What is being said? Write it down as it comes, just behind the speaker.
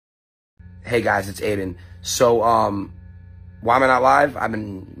Hey guys, it's Adin. So, why am I not live? I've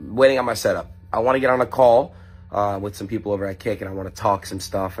been waiting on my setup. I want to get on a call with some people over at Kick, and I want to talk some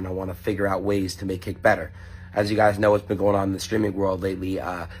stuff, and I want to figure out ways to make Kick better. As you guys know, what's been going on in the streaming world lately,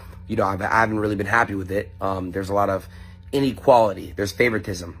 you know, I haven't really been happy with it. There's a lot of inequality. There's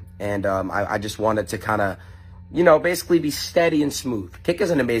favoritism. And I just wanted to kind of, you know, basically be steady and smooth. Kick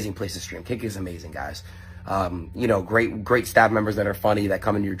is an amazing place to stream. Kick is amazing, guys. You know, great staff members that are funny, that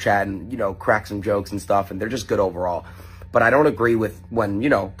come into your chat and, you know, crack some jokes and stuff, and they're just good overall. But I don't agree with when, you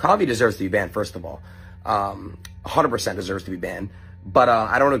know, Convy deserves to be banned, first of all. 100% deserves to be banned. But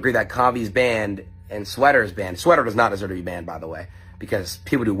I don't agree that Convy's banned and Sweater is banned. Sweater does not deserve to be banned, by the way, because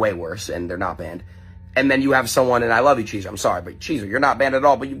people do way worse and they're not banned. And then you have someone, and I love you, Cheezer, I'm sorry, but Cheezer, you're not banned at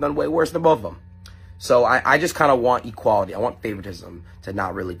all, but you've done way worse than both of them. So I just kind of want equality. I want favoritism to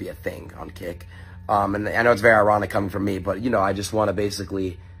not really be a thing on Kick. And I know it's very ironic coming from me, but, you know, I just want to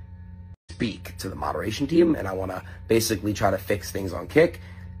basically speak to the moderation team, and I want to basically try to fix things on Kick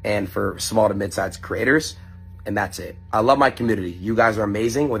and for small to mid-sized creators, and that's it. I love my community. You guys are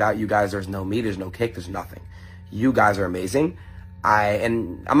amazing. Without you guys, there's no me, there's no Kick, there's nothing. You guys are amazing.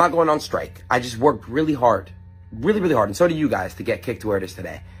 And I'm not going on strike. I just worked really hard, really hard, and so do you guys, to get Kick to where it is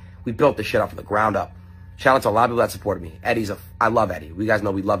today. We built this shit up from the ground up. Shout out to a lot of people that supported me. I love Eddie. You guys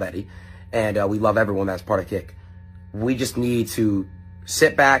know we love Eddie. And we love everyone that's part of Kick. We just need to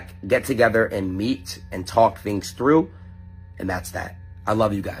sit back, get together, and meet and talk things through. And that's that. I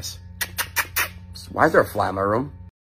love you guys. Why is there a fly in my room?